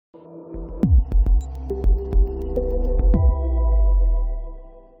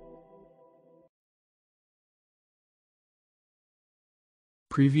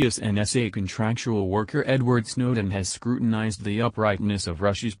Previous NSA contractual worker Edward Snowden has scrutinized the uprightness of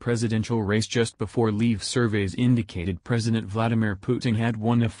Russia's presidential race just before leave. Surveys indicated President Vladimir Putin had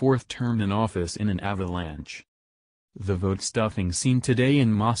won a fourth term in office in an avalanche. The vote stuffing seen today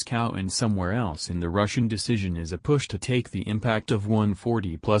in Moscow and somewhere else in the Russian decision is a push to take the impact of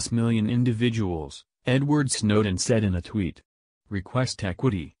 140+ million individuals, Edward Snowden said in a tweet. Request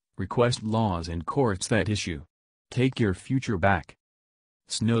equity, request laws and courts that issue. Take your future back.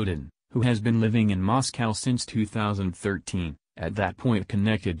 Snowden, who has been living in Moscow since 2013, at that point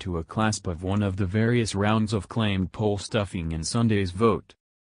connected to a clasp of one of the various rounds of claimed poll stuffing in Sunday's vote.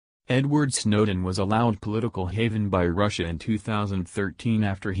 Edward Snowden was allowed political haven by Russia in 2013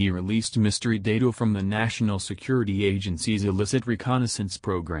 after he released mystery data from the National Security Agency's illicit reconnaissance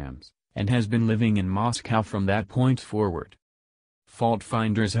programs, and has been living in Moscow from that point forward.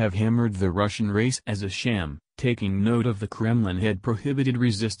 Fault-finders have hammered the Russian race as a sham, taking note of the Kremlin had prohibited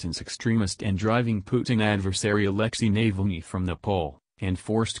resistance extremist and driving Putin adversary Alexei Navalny from the poll, and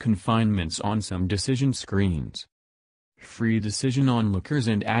forced confinements on some decision screens. Free decision onlookers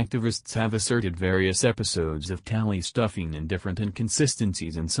and activists have asserted various episodes of tally stuffing and different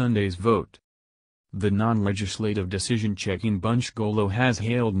inconsistencies in Sunday's vote. The non-legislative decision-checking bunch Golo has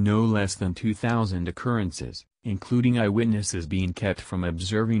hailed no less than 2,000 occurrences, including eyewitnesses being kept from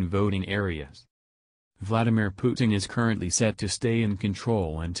observing voting areas. Vladimir Putin is currently set to stay in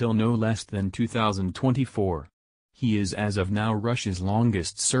control until no less than 2024. He is as of now Russia's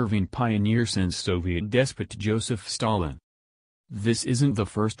longest-serving pioneer since Soviet despot Joseph Stalin. This isn't the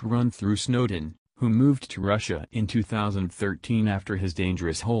first run-through. Snowden, who moved to Russia in 2013 after his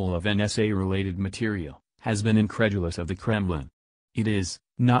dangerous haul of NSA-related material, has been incredulous of the Kremlin. It is,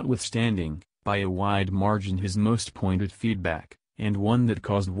 notwithstanding, by a wide margin his most pointed feedback, and one that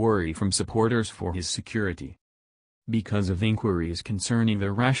caused worry from supporters for his security. Because of inquiries concerning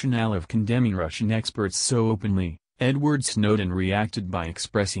the rationale of condemning Russian experts so openly, Edward Snowden reacted by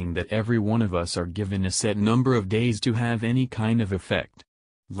expressing that every one of us are given a set number of days to have any kind of effect.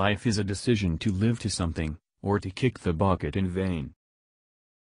 Life is a decision to live to something, or to kick the bucket in vain.